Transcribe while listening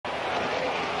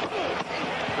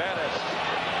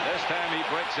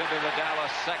Gets into the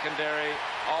Dallas secondary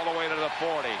all the way to the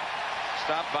 40.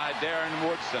 Stopped by Darren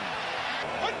Woodson.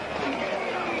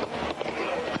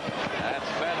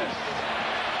 That's Bettis.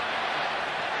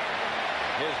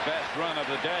 His best run of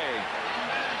the day.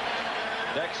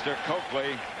 Dexter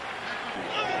Coakley.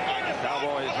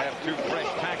 Cowboys have two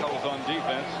fresh tackles on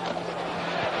defense.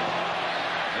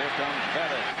 Here comes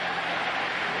Bettis.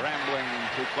 Rambling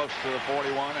too close to the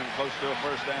 41 and close to a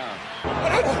first down.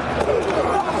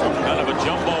 Kind of a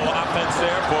jumbo offense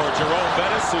there for Jerome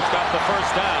Bettis, who's got the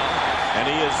first down, and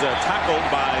he is tackled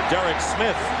by Derek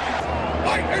Smith.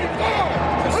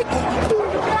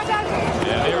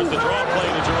 And here's the draw play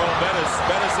to Jerome Bettis.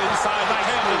 Bettis inside the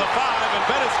 10 to the 5, and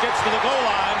Bettis gets to the goal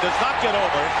line, does not get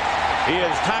over. He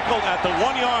is tackled at the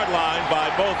 1-yard line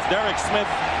by both Derek Smith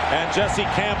and Jesse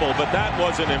Campbell, but that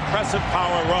was an impressive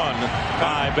power run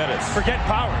by Bettis. Forget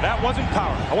power. That wasn't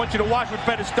power. I want you to watch what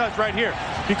Bettis does right here,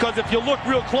 because if you look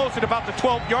real close at about the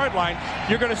 12-yard line,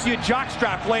 you're going to see a jock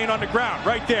strap laying on the ground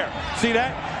right there. See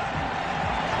that?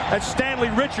 That Stanley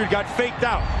Richard got faked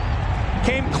out.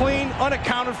 Came clean,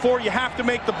 unaccounted for. You have to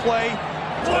make the play.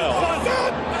 Well,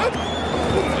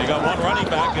 you got one running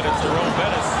back, and it's Jerome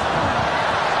Bettis.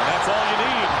 That's all you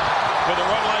need with a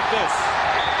run like this.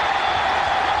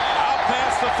 Out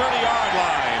past the 30-yard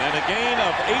line, and a gain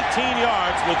of 18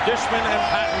 yards with Dishman and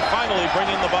Patton finally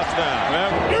bringing the bus down.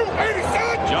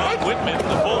 John Whitman,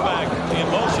 the fullback, in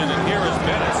motion, and here is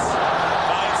Bettis.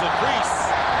 Finds a crease,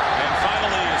 and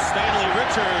finally Stanley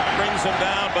Richard brings him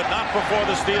down, but not before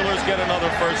the Steelers get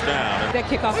another first down. That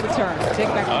kickoff return.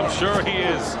 Take back. I'm sure he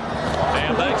is.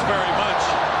 And thanks very much.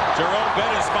 Jerome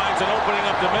Bettis finds an opening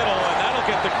up the middle, and that'll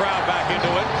get the crowd back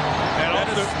into it.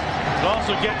 And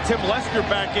also get Tim Lester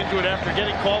back into it after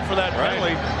getting called for that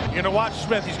penalty. You're going to watch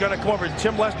Smith. He's going to come over, and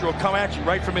Tim Lester will come at you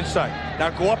right from inside. Now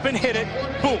go up and hit it.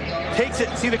 Boom. Takes it.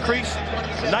 See the crease?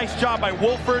 Nice job by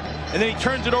Wolford. And then he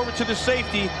turns it over to the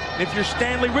safety. And if you're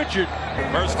Stanley Richard.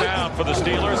 First down for the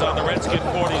Steelers on the Redskin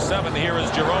 47. Here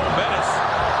is Jerome Bettis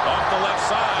off the left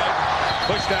side.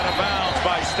 Pushed out of bounds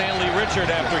by Stanley Richard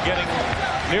after getting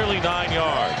nearly 9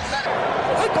 yards.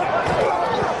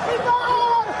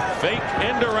 Fake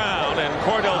end around, and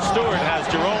Cordell Stewart has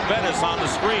Jerome Bettis on the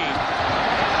screen.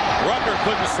 Rucker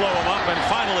couldn't slow him up, and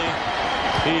finally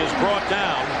he is brought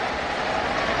down.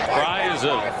 Fry is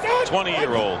a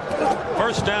 20-year-old.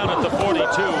 First down at the 42.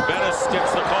 Bettis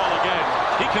gets the call again.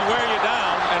 He can wear you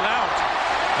down and out.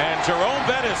 And Jerome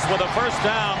Bettis with a first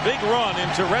down, big run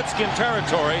into Redskin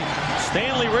territory.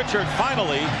 Stanley Richard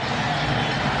finally.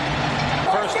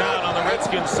 First down on the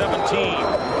Redskins 17.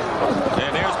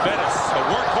 And there's Bettis, a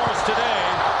workhorse today.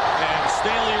 And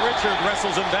Stanley Richard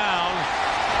wrestles him down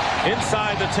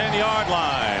inside the 10-yard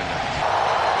line.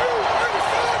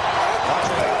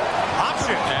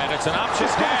 Option. And it's an option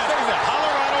pass to the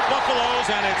Colorado Buffaloes,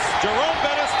 and it's Jerome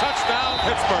Bettis, touchdown,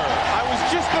 Pittsburgh. I was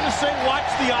just going to say, watch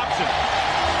the option.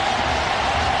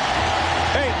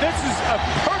 Hey, this is a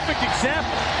perfect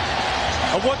example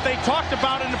of what they talked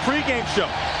about in the pregame show.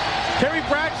 Terry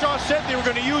Bradshaw said they were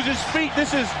going to use his feet.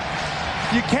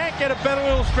 You can't get a better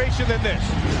illustration than this.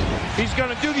 He's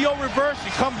going to do the old reverse.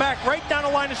 You come back right down the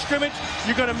line of scrimmage.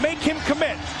 You're going to make him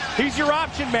commit. He's your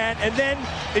option man, and then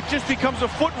it just becomes a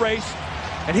foot race.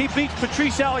 And he beats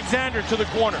Patrice Alexander to the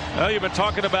corner. Well, you've been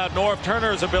talking about Norv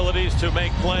Turner's abilities to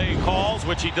make play calls,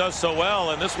 which he does so well,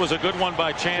 and this was a good one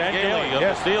by Chan Gailey of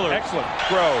the Steelers. Excellent.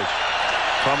 Throws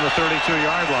from the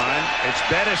 32-yard line. It's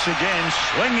Bettis again,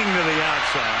 swinging to the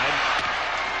outside,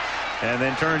 and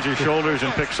then turns his shoulders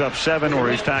and picks up 7, where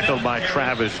he's tackled by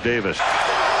Travis Davis.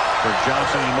 For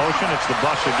Johnson in motion, it's the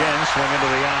bus again, swinging to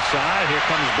the outside. Here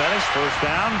comes Bettis, first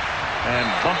down. And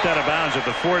bumped out of bounds at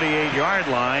the 48-yard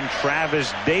line.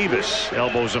 Travis Davis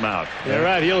elbows him out. Yeah,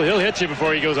 right. He'll hit you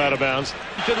before he goes out of bounds.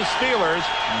 To the Steelers.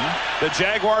 The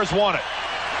Jaguars want it.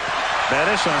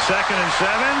 Bettis on 2nd and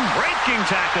 7. Breaking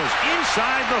tackles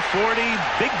inside the 40.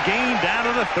 Big gain down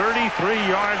to the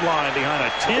 33-yard line behind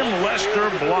a Tim Lester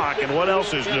block. And what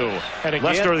else is new? And again,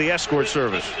 Lester of the escort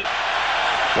service.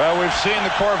 Well, we've seen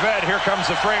the Corvette. Here comes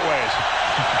the Freightways.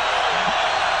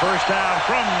 First down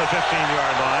from the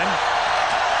 15-yard line.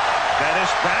 Bettis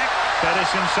back.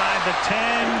 Bettis inside the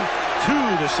 10 to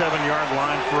the 7-yard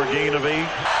line for a gain of 8.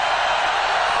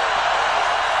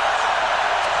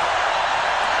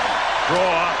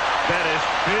 Draw. Bettis,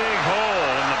 big hole,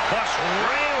 and the bus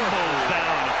rambles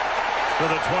down to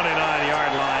the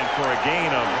 29-yard line for a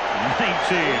gain of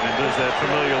 19, and does that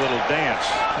familiar little dance.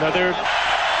 Another.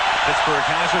 Pittsburgh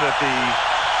has it at the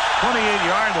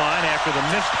 28-yard line after the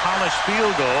missed Hollis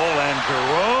field goal, and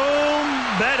Jerome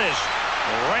Bettis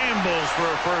rambles for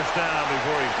a first down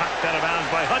before he's knocked out of bounds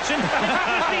by Hudson.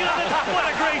 What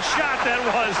a great shot that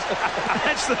was.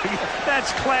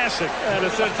 That's classic. And a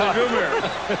sense of humor.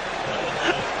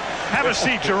 Have a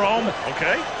seat, Jerome.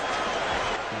 Okay.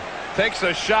 Takes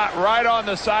a shot right on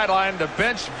the sideline. The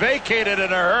bench vacated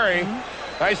in a hurry.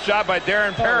 Nice job by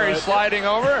Darren Perry sliding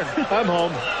over. And I'm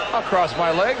home. I'll cross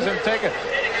my legs and take it.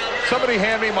 Somebody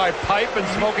hand me my pipe and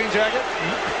smoking jacket.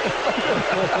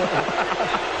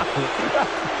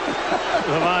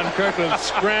 Levon Kirkland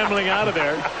scrambling out of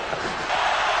there.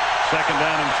 Second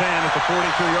down and 10 at the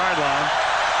 42-yard line.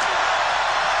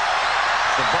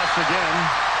 The bus again.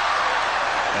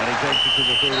 And he takes it to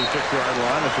the 36-yard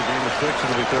line. It's a gain of 6.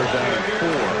 It'll be third down and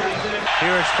 4.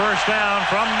 Here it's first down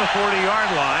from the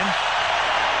 40-yard line.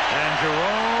 And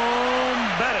Jerome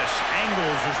Bettis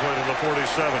angles his way to the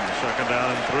 47. Second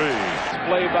down and 3.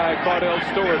 Play by Cordell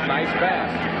Stewart. Nice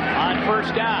pass. On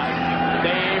first down,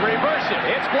 they reverse it.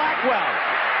 It's Blackwell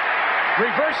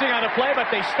reversing on the play, but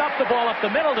they stuff the ball up the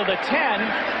middle to the 10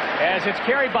 as it's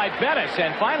carried by Bettis.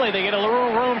 And finally, they get a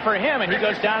little room for him, and he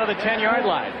goes down to the 10-yard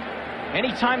line.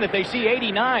 Anytime that they see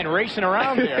 89 racing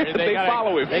around there, they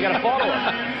follow him. They got to follow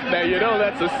him. Now, you know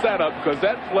that's a setup because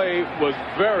that play was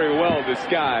very well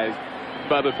disguised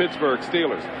by the Pittsburgh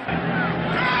Steelers.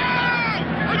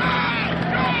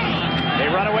 They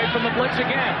run away from the blitz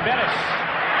again. Bettis.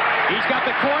 He's got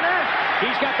the corner.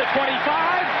 He's got the 25.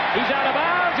 He's out of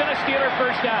bounds, and a Steeler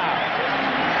first down.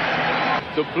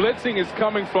 The blitzing is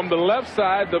coming from the left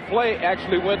side. The play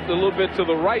actually went a little bit to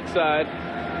the right side.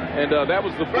 And that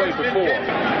was the play before.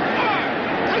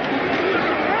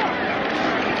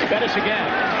 Bettis again.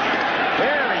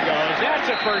 There he goes. That's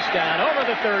a first down. Over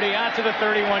the 30, out to the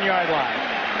 31-yard line.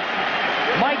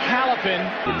 Mike Hallepin.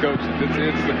 Coach,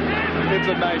 it's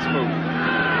a nice move.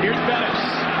 Here's Bettis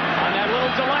on that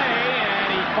little delay, and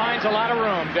he finds a lot of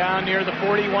room down near the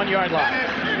 41-yard line.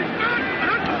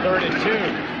 Third and 2.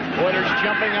 Oilers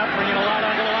jumping up, bringing a lot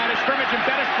onto the line of scrimmage, and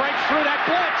Bettis breaks through that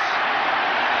blitz.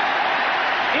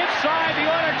 Inside the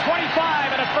Oiler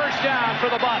 25 and a first down for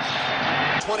the bus.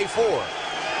 24.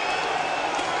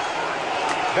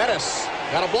 Bettis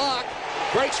got a block,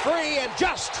 breaks free, and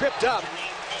just tripped up.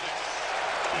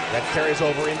 That carries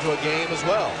over into a game as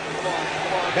well.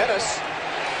 Bettis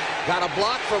got a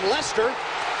block from Lester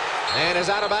and is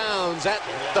out of bounds at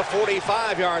the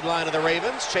 45-yard line of the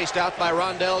Ravens, chased out by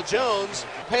Rondell Jones.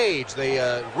 Page, they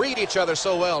read each other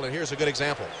so well, and here's a good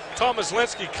example. Thomas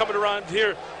Linsky coming around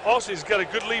here. Also, he's got a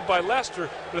good lead by Lester.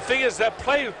 The thing is, that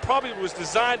play probably was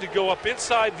designed to go up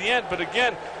inside the end, but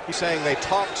again, he's saying they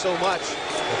talk so much,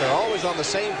 but they're always on the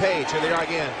same page. Here they are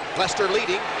again. Lester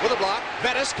leading with a block.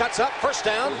 Bettis cuts up, first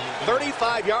down,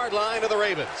 35-yard line of the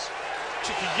Ravens.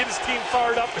 You can get his team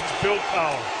fired up. It's Bill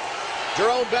Powell.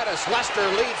 Jerome Bettis. Lester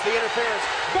leads the interference.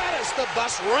 Bettis, the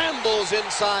bus rambles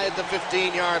inside the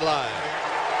 15-yard line.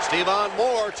 Stevan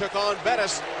Moore took on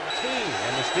Bettis' team,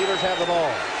 and the Steelers have the ball.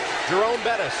 Jerome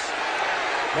Bettis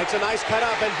makes a nice cut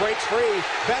up and breaks free.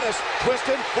 Bettis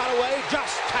twisted, got away,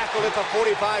 just tackled at the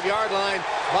 45-yard line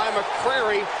by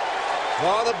McCrary.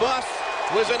 While the bus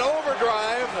was in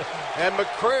overdrive, and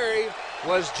McCrary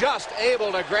was just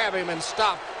able to grab him and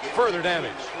stop further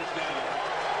damage.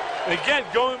 Again,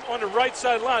 going on the right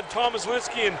side line, Thomas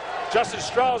Linsky and Justin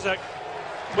Strauszak.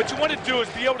 What you want to do is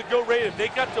be able to go right in. They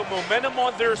got the momentum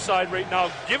on their side right now.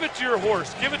 Give it to your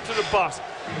horse. Give it to the bus.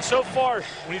 And so far,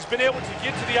 when he's been able to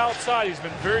get to the outside, he's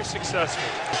been very successful.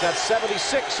 He's got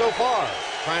 76 so far.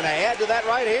 Trying to add to that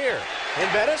right here.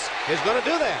 And Bettis is going to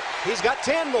do that. He's got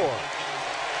 10 more.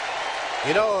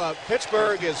 You know,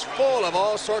 Pittsburgh is full of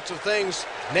all sorts of things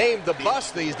named the bus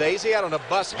these days. He had on a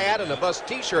bus hat and a bus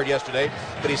t-shirt yesterday,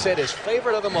 but he said his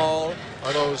favorite of them all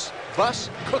are those bus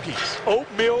cookies.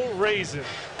 Oatmeal raisin.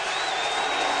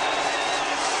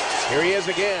 Here he is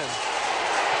again.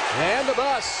 And the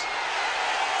bus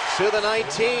to the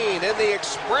 19 in the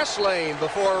express lane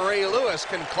before Ray Lewis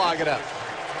can clog it up.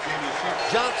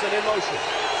 Johnson in motion.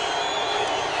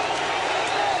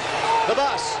 The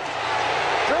bus.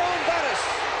 Jerome Bettis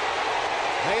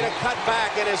made a cut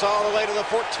back and is all the way to the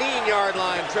 14-yard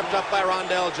line, tripped up by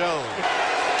Rondell Jones.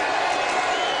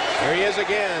 Here he is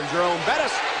again. Jerome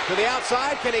Bettis to the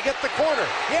outside. Can he get the corner?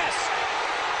 Yes.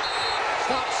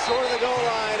 Stops short of the goal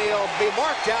line. He'll be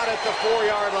marked out at the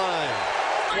 4-yard line.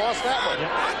 Lost that one.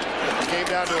 Came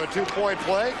down to a 2-point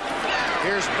play.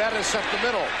 Here's Bettis up the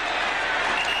middle.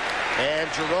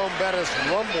 And Jerome Bettis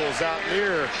rumbles out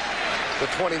near the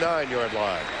 29-yard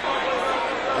line.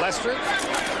 Lester,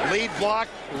 lead block,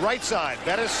 right side.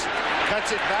 Bettis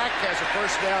cuts it back, has a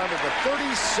first down to the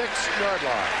 36-yard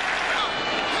line.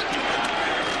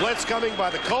 Blitz coming by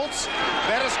the Colts.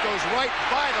 Bettis goes right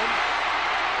by them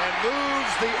and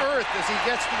moves the earth as he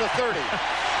gets to the 30.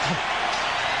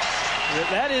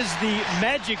 That is the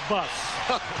magic bus,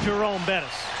 Jerome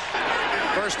Bettis.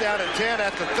 First down and 10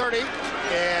 at the 30,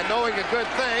 and knowing a good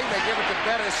thing, they give it to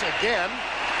Bettis again.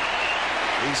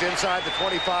 He's inside the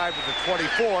 25 to the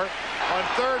 24 on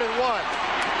 3rd and 1.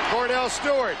 Cordell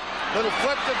Stewart, little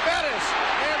flip to Bettis,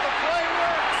 and the play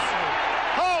works.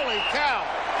 Holy cow.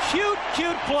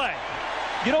 Cute play.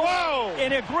 You know, whoa!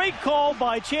 And a great call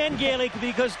by Chan Gaelic,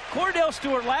 because Cordell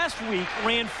Stewart last week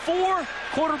ran 4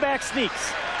 quarterback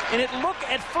sneaks. And it looked,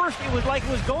 at first, it was like it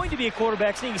was going to be a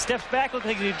quarterback sneak. He steps back, looks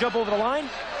like he's going to jump over the line,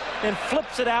 then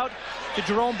flips it out to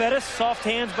Jerome Bettis. Soft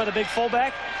hands by the big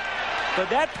fullback. But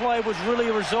that play was really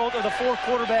a result of the 4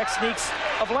 quarterback sneaks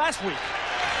of last week.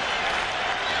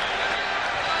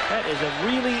 That is a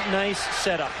really nice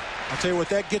setup. I'll tell you what,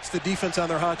 that gets the defense on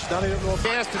their haunches. Now they don't know if...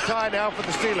 Chance to tie now for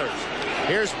the Steelers.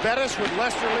 Here's Bettis with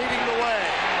Lester leading the way.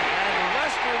 And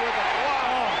Lester with a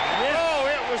block. Oh,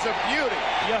 it was a beauty.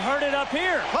 You heard it up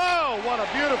here. Oh, what a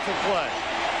beautiful play.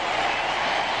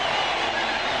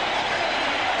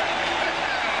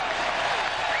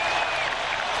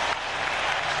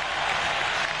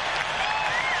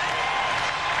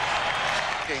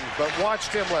 But watch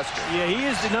Tim Lester. Yeah, he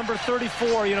is the number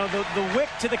 34, you know, the wick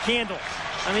to the candle.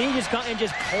 I mean, he just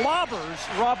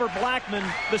clobbers Robert Blackman,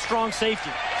 the strong safety.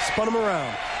 Spun him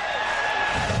around.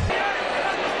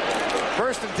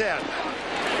 1st and 10.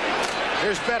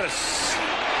 Here's Bettis.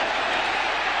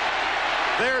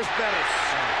 There's Bettis.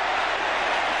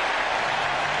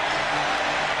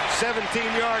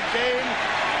 17-yard gain.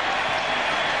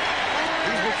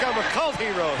 He's become a cult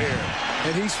hero here.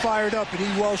 And he's fired up, and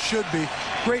he well should be.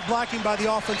 Great blocking by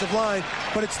the offensive line,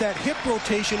 but it's that hip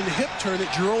rotation and hip turn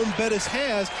that Jerome Bettis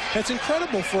has that's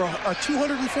incredible for a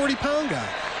 240-pound guy.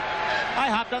 I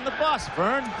hopped on the bus,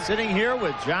 Vern, sitting here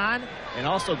with John and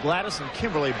also Gladys and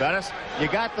Kimberly Bettis. You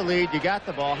got the lead, you got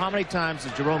the ball. How many times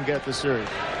did Jerome get this series?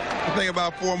 I think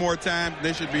about 4 more times.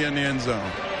 They should be in the end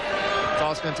zone. That's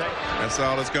all it's going to take? That's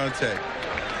all it's going to take.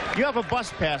 You have a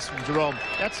bus pass from Jerome.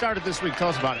 That started this week. Tell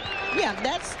us about it. Yeah,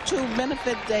 that's to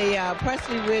benefit the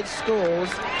Presley Ridge schools.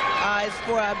 It's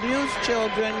for abused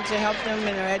children, to help them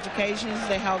in their educations,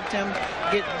 to help them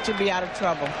get to be out of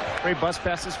trouble. Great bus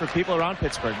passes for people around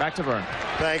Pittsburgh. Back to Vern.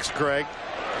 Thanks, Craig.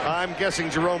 I'm guessing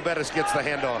Jerome Bettis gets the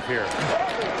handoff here.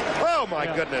 Oh, my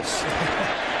goodness. Way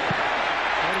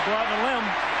to go out on a limb.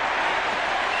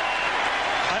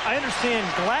 I understand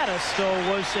Gladys,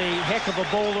 though, was a heck of a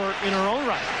bowler in her own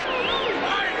right.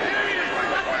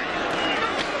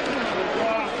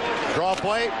 Draw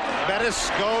play. Bettis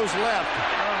goes left.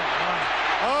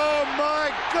 Oh,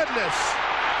 my goodness.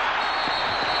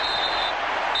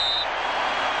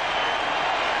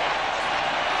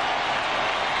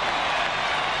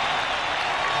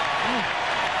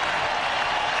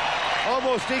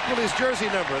 Almost equaled his jersey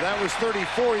number. That was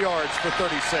 34 yards for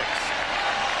 36.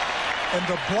 And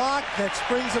the block that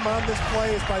springs him on this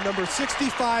play is by number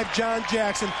 65, John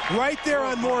Jackson, right there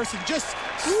on Morrison. Just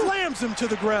slams him to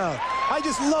the ground. I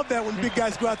just love that when big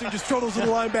guys go out there and just throw those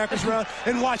little linebackers around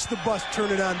and watch the bus turn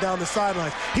it on down the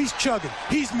sidelines. He's chugging.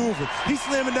 He's moving. He's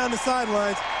slamming down the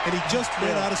sidelines, and he just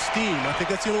ran out of steam. I think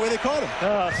that's the only way they caught him.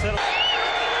 And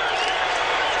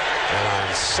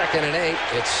on 2nd and 8,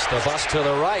 it's the bus to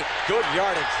the right. Good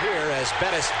yardage here as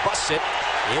Bettis busts it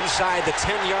inside the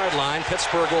 10-yard line.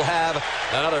 Pittsburgh will have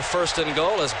another 1st and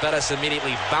goal as Bettis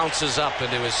immediately bounces up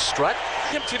into his strut.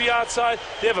 Him to the outside,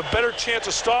 they have a better chance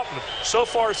of stopping him. So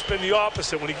far, it's been the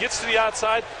opposite. When he gets to the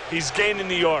outside, he's gaining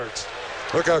the yards.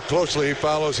 Look how closely he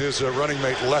follows his running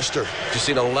mate, Lester. Did you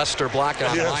see the Lester block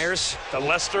on Myers? The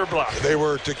Lester block. They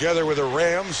were together with the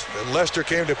Rams, and Lester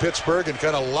came to Pittsburgh and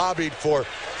kind of lobbied for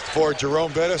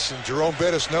Jerome Bettis, and Jerome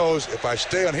Bettis knows if I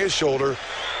stay on his shoulder,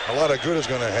 a lot of good is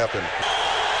going to happen.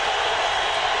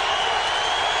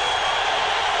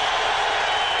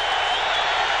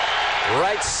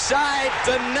 Right side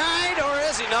denied, or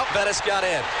is he? Nope, Bettis got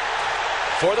in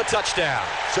for the touchdown.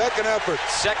 Second effort.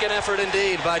 Second effort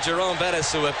indeed by Jerome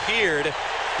Bettis, who appeared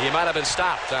he might have been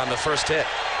stopped on the first hit.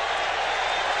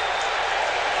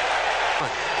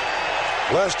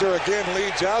 Lester again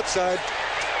leads outside,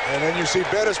 and then you see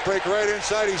Bettis break right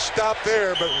inside. He's stopped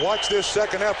there, but watch this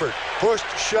second effort. Pushed,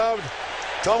 shoved,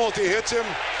 Tumulty hits him.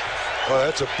 Oh,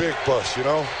 that's a big bust, you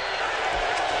know.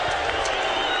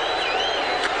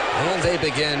 And they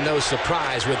begin, no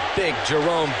surprise, with big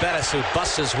Jerome Bettis, who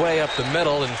busts his way up the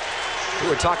middle. And we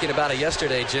were talking about it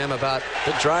yesterday, Jim, about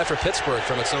the drive for Pittsburgh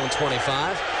from its own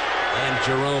 25. And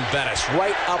Jerome Bettis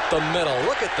right up the middle.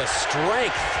 Look at the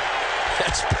strength.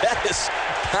 That's Bettis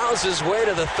pounds his way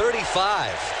to the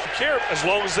 35. Care as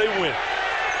long as they win.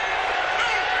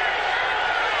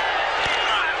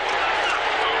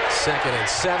 2nd and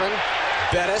 7.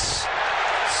 Bettis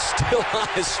still on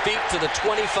his feet to the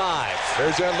 25.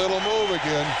 There's that little move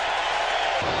again.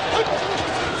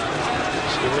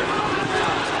 Stewart.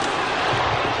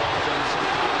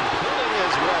 Pulling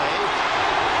his way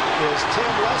is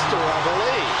Tim Lester, I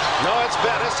believe. No, it's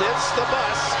Bettis. It's the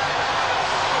bus.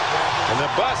 And the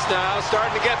bus now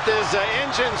starting to get his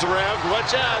engines revved.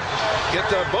 Watch out. Get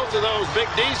both of those big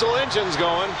diesel engines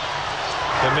going.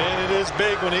 And man, it is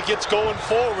big when it gets going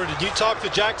forward. And you talk to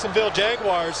Jacksonville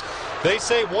Jaguars, they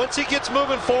say once he gets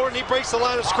moving forward and he breaks the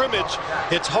line of scrimmage,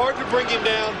 it's hard to bring him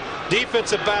down.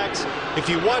 Defensive backs, if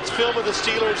you watch film of the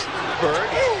Steelers,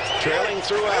 trailing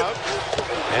throughout.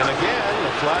 And again,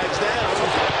 the flag's down.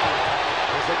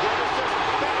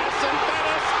 Bettis, and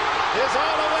Bettis is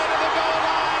all the way to the goal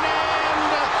line, and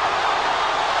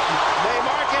they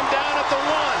mark him down at the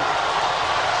 1.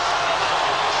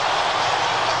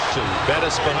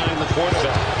 Bettis behind the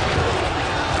quarterback.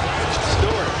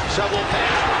 Stewart, shovel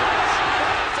pass.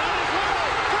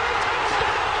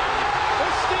 The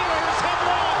Steelers have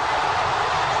won.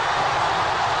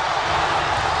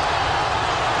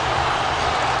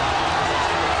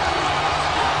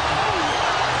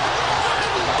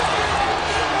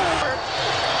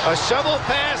 A shovel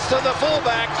pass to the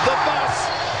fullback, the bus,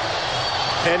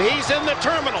 and he's in the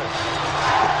terminal.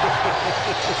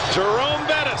 Jerome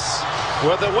Bettis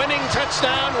with a winning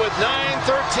touchdown with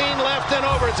 9:13 left in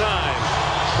overtime.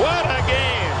 What a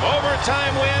game.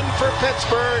 Overtime win for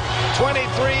Pittsburgh,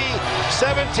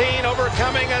 23-17,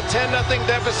 overcoming a 10-0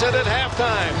 deficit at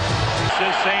halftime. It's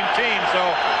his same team, so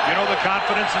you know the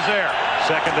confidence is there.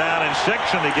 2nd down and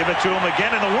 6, and they give it to him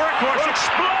again, and the workhorse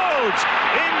explodes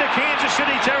into Kansas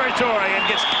City territory and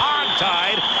gets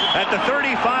hog-tied at the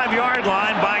 35-yard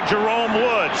line by Jerome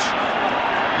Woods.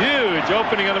 Huge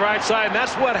opening on the right side, and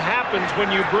that's what happens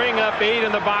when you bring up 8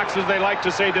 in the box, as they like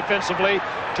to say defensively,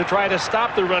 to try to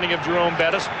stop the running of Jerome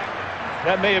Bettis.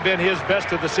 That may have been his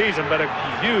best of the season, but a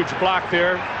huge block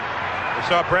there. We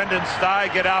saw Brendan Stye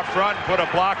get out front and put a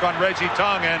block on Reggie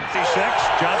Tongue, and 56.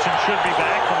 Johnson should be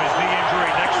back from his knee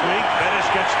injury next week. Bettis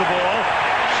gets the ball,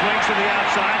 swings to the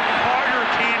outside. Carter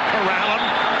can't corral him,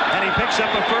 and he picks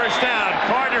up a first down.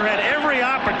 Carter had every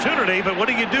opportunity, but what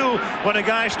do you do when a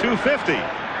guy's 250?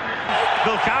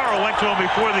 Bill Cowher went to him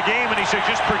before the game, and he said,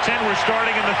 just pretend we're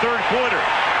starting in the 3rd quarter.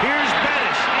 Here's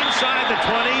Bettis inside the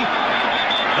 20.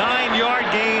 9-yard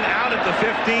gain out at the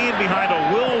 15 behind a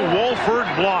Will Wolford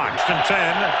block. And 10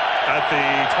 at the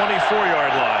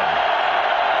 24-yard line.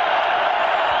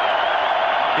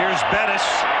 Here's Bettis,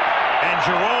 and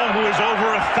Jerome, who is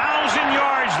over 1,000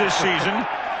 yards this season,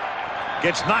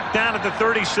 gets knocked down at the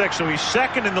 36, so he's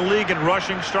 2nd in the league in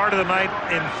rushing. Start of the night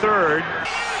in 3rd.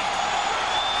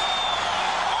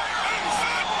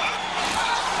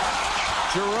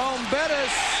 Jerome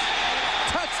Bettis,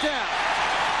 touchdown.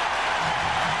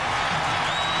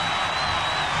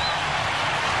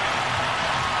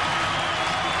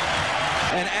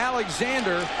 And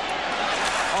Alexander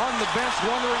on the bench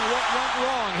wondering what went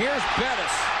wrong. Here's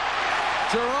Bettis.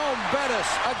 Jerome Bettis,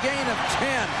 a gain of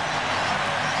 10.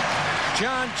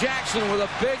 John Jackson with a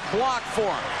big block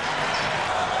for him.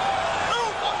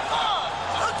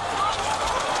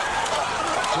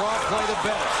 Draw play to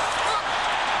Bettis.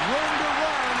 Room to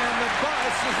run, and the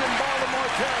bus is in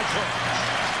Baltimore territory.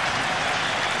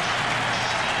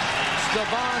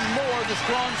 Stevan Moore, the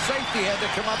strong safety, had to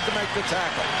come up to make the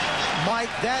tackle.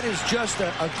 Mike, that is just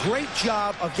a great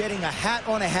job of getting a hat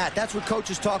on a hat. That's what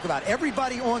coaches talk about.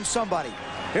 Everybody on somebody.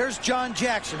 Here's John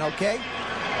Jackson, okay?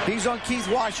 He's on Keith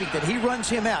Washington. He runs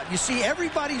him out. You see,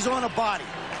 everybody's on a body.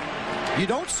 You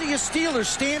don't see a Steeler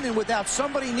standing without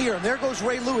somebody near him. There goes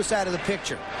Ray Lewis out of the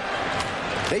picture.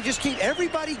 They just keep,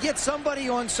 everybody gets somebody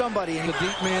on somebody. The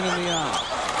deep man in the eye.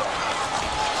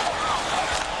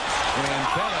 And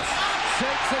Bettis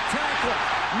takes a tackle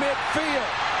midfield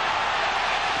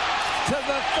to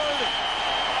the 30.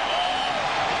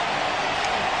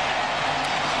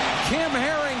 Kim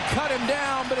Herring cut him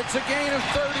down, but it's a gain of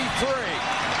 33.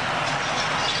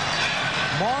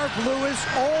 Marv Lewis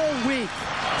all week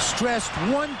stressed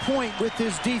 1 point with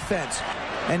his defense.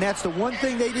 And that's the one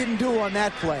thing they didn't do on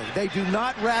that play. They do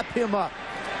not wrap him up.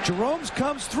 Jerome's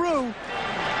comes through.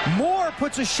 Moore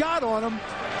puts a shot on him,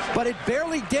 but it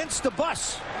barely dents the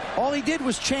bus. All he did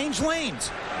was change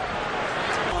lanes.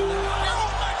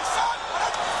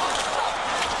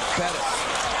 Bettis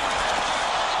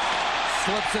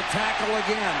slips a tackle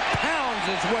again. Pounds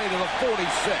his way to the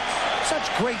 46. Such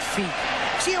great feet.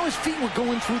 See how his feet were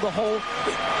going through the hole?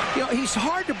 You know, he's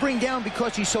hard to bring down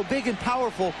because he's so big and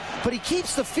powerful, but he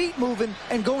keeps the feet moving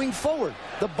and going forward.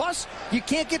 The bus, you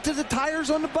can't get to the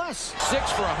tires on the bus.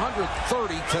 6 for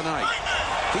 130 tonight.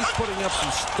 He's putting up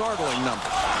some startling numbers.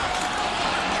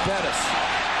 Bettis.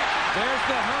 There's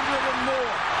the 100 and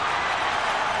more.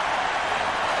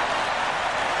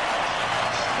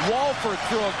 Walford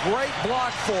threw a great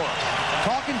block for him.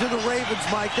 Talking to the Ravens,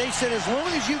 Mike, they said as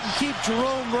long as you can keep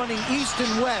Jerome running east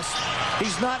and west,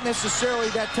 he's not necessarily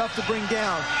that tough to bring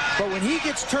down. But when he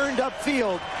gets turned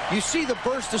upfield, you see the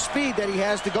burst of speed that he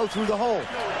has to go through the hole.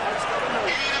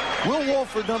 Will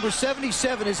Walford, number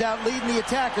 77, is out leading the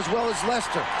attack as well as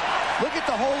Lester. Look at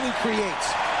the hole he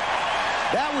creates.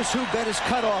 That was who Bettis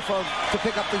cut off of to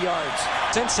pick up the yards.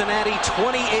 Cincinnati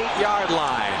 28-yard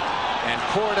line. And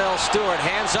Cordell Stewart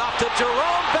hands off to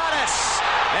Jerome Bettis.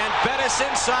 And Bettis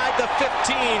inside the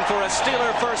 15 for a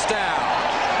Steeler first down.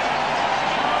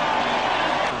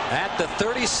 At the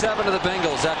 37 of the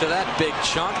Bengals after that big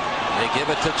chunk, they give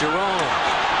it to Jerome.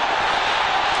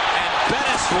 And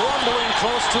Bettis rumbling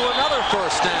close to another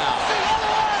first down.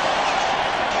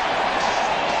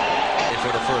 For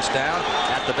the first down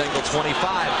at the Bengal 25.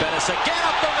 Bettis again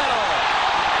up the middle.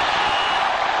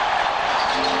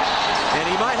 And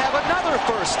he might have another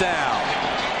first down.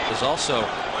 Is also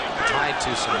tied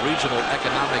to some regional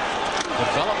economic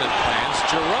development plans.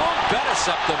 Jerome Bettis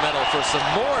up the middle for some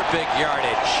more big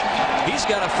yardage. He's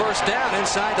got a first down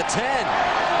inside the 10.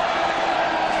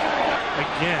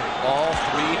 Again. All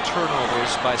three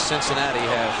turnovers by Cincinnati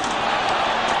have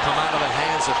come out of the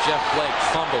hands of Jeff Blake.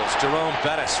 Fumbles. Jerome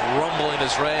Bettis rumbling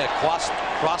his way across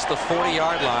the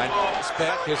 40-yard line.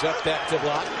 Back is up back to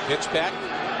block. Pitch back.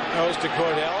 Goes to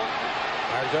Cordell.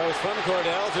 Or goes from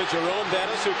Cordell to Jerome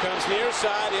Bettis, who comes near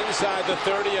side inside the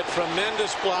 30. A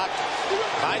tremendous block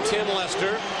by Tim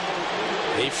Lester.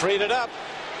 He freed it up.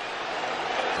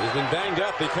 He's been banged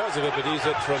up because of it, but he's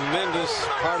a tremendous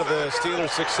part of the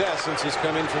Steelers' success since he's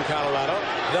come in from Colorado.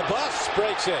 The bus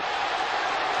breaks it.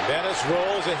 Bettis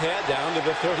rolls ahead down to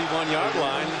the 31-yard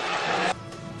line.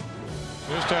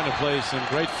 They're starting to play some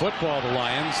great football, the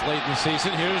Lions, late in the season.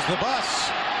 Here's the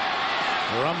bus.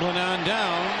 Rumbling on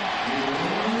down.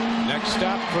 Next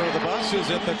stop for the bus is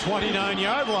at the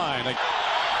 29-yard line.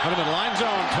 Put him in line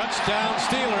zone. Touchdown,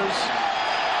 Steelers.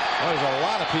 Well, there's a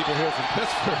lot of people here from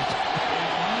Pittsburgh.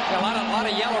 A lot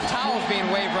of yellow towels being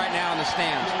waved right now in the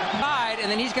stands. And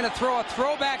then he's going to throw a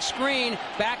throwback screen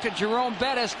back to Jerome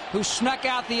Bettis, who snuck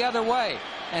out the other way.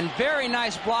 And very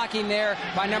nice blocking there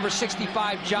by number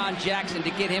 65, John Jackson,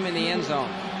 to get him in the end zone.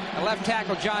 The left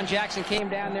tackle, John Jackson, came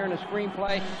down there in a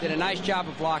screenplay, did a nice job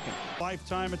of blocking.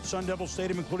 Lifetime at Sun Devil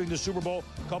Stadium, including the Super Bowl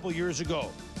a couple years ago.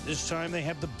 This time they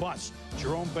have the bus.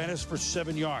 Jerome Bettis for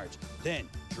 7 yards. Then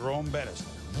Jerome Bettis.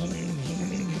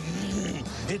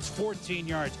 It's 14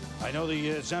 yards. I know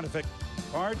the sound effect.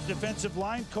 Cards defensive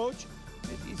line coach.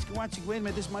 He's watching. Wait a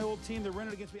minute, this is my old team. They're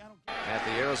running against me. At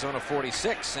the Arizona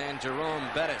 46, and Jerome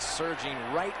Bettis surging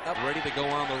right up, ready to go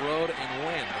on the road and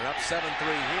win. They're up 7-3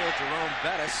 here. Jerome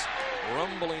Bettis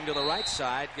rumbling to the right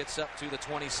side, gets up to the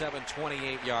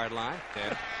 27-28-yard line.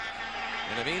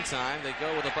 In the meantime, they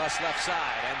go with the bus left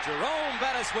side, and Jerome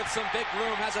Bettis with some big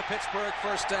room has a Pittsburgh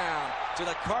first down to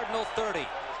the Cardinal 30.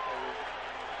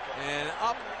 And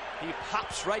up, he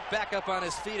pops right back up on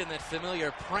his feet in that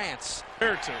familiar prance.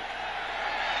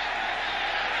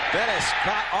 Bettis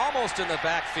caught almost in the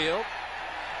backfield,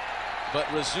 but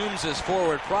resumes his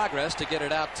forward progress to get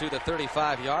it out to the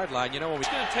 35-yard line. You know, it's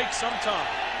going to take some time.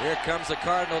 Here comes the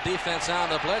Cardinal defense on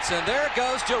the blitz, and there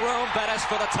goes Jerome Bettis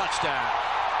for the touchdown.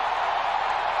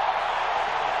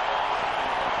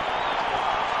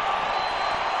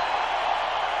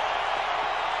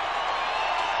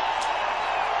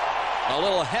 A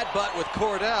little headbutt with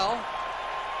Cordell,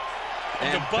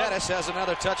 and Bettis has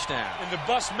another touchdown. And the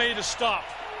bus made a stop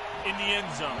in the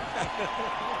end zone.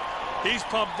 He's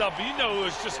pumped up. You know, it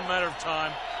was just a matter of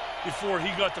time before he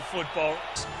got the football.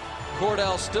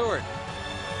 Cordell Stewart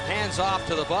hands off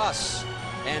to the bus,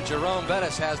 and Jerome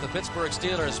Bettis has the Pittsburgh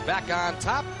Steelers back on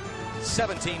top,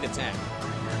 17-10.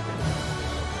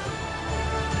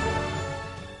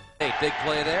 A big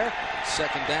play there,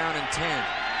 second down and 10.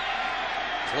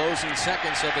 Closing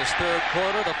seconds of his third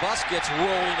quarter. The bus gets rolling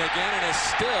again and is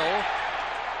still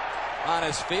on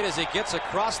his feet as he gets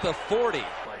across the 40.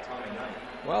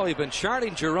 Well, we've been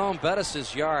charting Jerome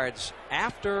Bettis' yards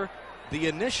after the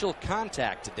initial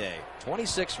contact today.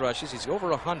 26 rushes. He's over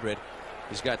 100.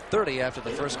 He's got 30 after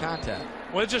the first contact.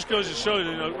 Well, it just goes to show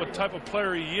you what type of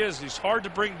player he is. He's hard to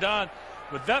bring down.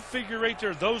 But that figure right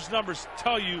there, those numbers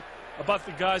tell you about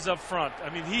the guys up front. I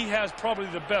mean, he has probably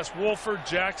the best. Wolford,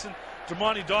 Jackson,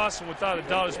 Dermontti Dawson, without a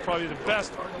doubt, is probably the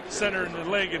best center in the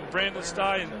league, and Brandon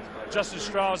Sty and Justin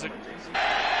Strauss.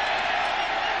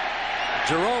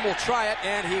 Jerome will try it,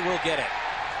 and he will get it.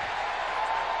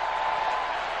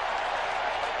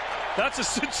 That's a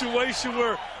situation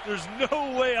where there's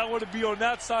no way I want to be on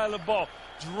that side of the ball.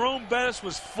 Jerome Bettis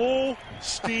was full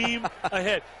steam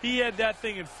ahead. He had that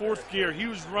thing in fourth gear. He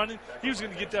was running. He was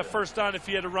going to get that first down if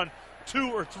he had to run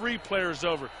 2 or 3 players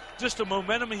over. Just the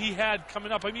momentum he had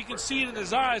coming up. I mean, you can see it in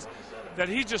his eyes that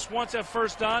he just wants that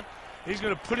first down. He's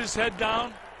going to put his head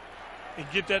down and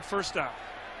get that first down.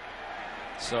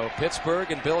 So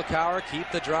Pittsburgh and Bill Cowher keep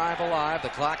the drive alive. The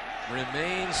clock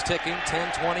remains ticking.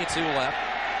 10:22 left.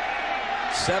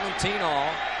 17 all.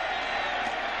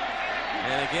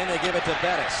 And again, they give it to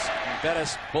Bettis.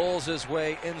 Bettis bowls his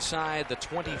way inside the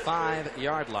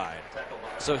 25-yard line.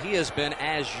 So he has been,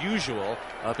 as usual,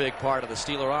 a big part of the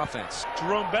Steeler offense.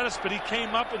 Jerome Bettis, but he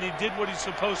came up and he did what he's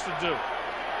supposed to do.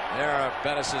 There are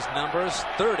Bettis' numbers.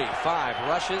 35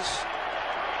 rushes.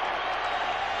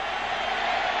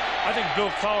 I think Bill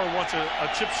Cowher wants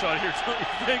a chip shot here, don't you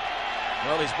think?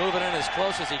 Well, he's moving in as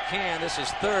close as he can. This is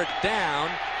 3rd down.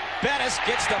 Bettis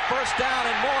gets the first down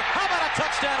and more. How about a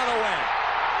touchdown on the win?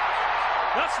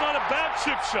 That's not a bad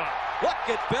chip shot. Look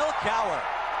at Bill Cowher.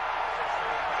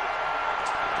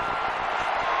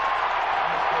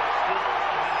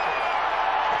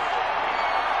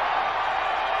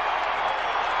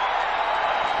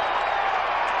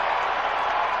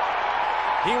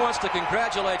 He wants to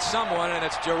congratulate someone, and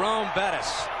it's Jerome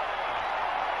Bettis.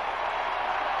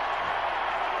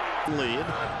 Lead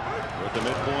at the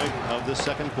midpoint of the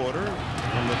second quarter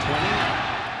from the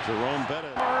 20. Jerome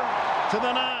Bettis to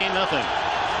the 9. Nothing.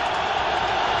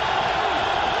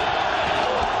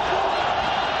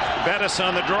 Bettis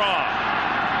on the draw.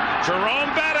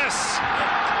 Jerome Bettis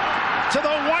to the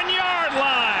 1-yard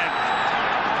line.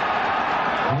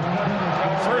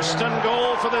 First and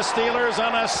goal for the Steelers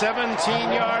on a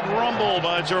 17-yard rumble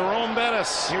by Jerome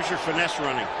Bettis. Here's your finesse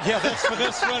running. Yeah, that's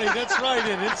finesse running. That's right.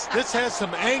 And this has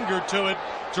some anger to it.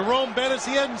 Jerome Bettis,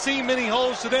 he hadn't seen many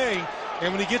holes today.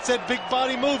 And when he gets that big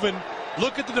body moving,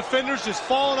 look at the defenders just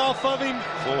falling off of him.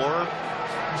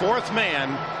 Fourth man,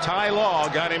 Ty Law,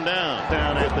 got him down.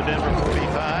 Down at the Denver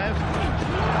 45.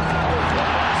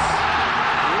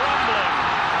 Rumbling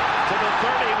to the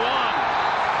 31.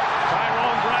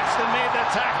 Tyrone Braxton made the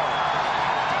tackle.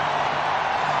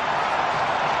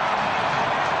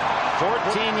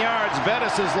 14 yards,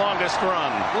 Bettis' longest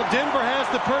run. Well, Denver has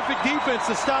the perfect defense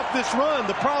to stop this run.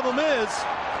 The problem is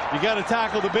you got to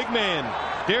tackle the big man.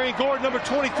 Darian Gordon, number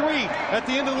 23, at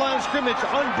the end of the line of scrimmage,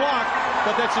 unblocked,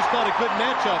 but that's just not a good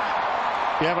matchup.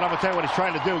 Yeah, but I'm going to tell you what he's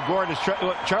trying to do. Gordon is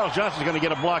Charles Johnson's going to get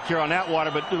a block here on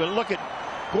Atwater, but look at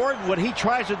Gordon. What he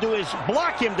tries to do is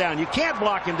block him down. You can't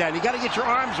block him down. You got to get your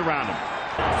arms around him.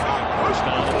 First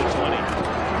down to the 20.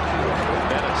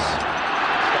 Bettis.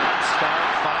 Start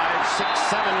 5, 6,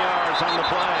 7 yards on the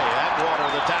play. Atwater,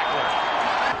 the tackler.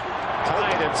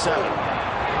 Tied at 7.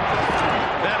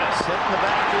 Bettis hitting the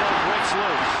backfield, breaks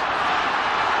loose.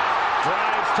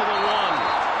 Drives to the 1.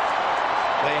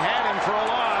 They had him for a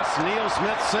loss. Neil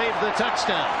Smith saved the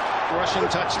touchdown. Rushing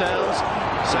touchdowns.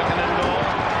 2nd and goal.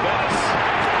 Bettis.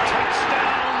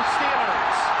 Touchdown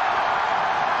Steelers.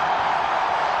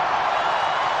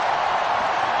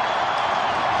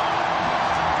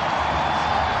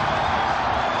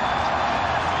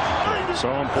 So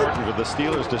important for the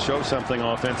Steelers to show something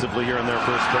offensively here in their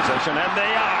first possession, and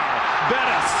they are.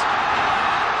 Bettis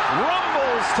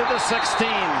rumbles to the 16.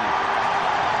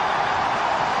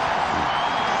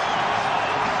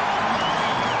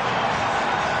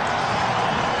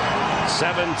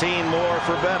 17 more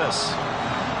for Bettis.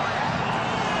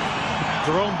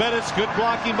 Jerome Bettis, good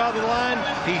blocking by the line.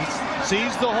 He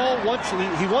sees the hole.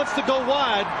 He wants to go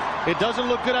wide. It doesn't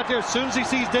look good out there. As soon as he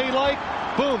sees daylight,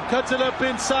 boom, cuts it up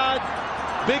inside.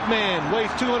 Big man,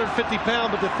 weighs 250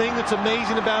 pounds, but the thing that's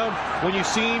amazing about him, when you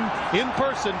see him in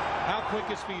person, how quick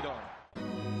his feet are.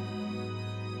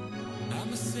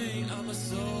 I'm a saint, I'm a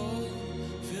soul.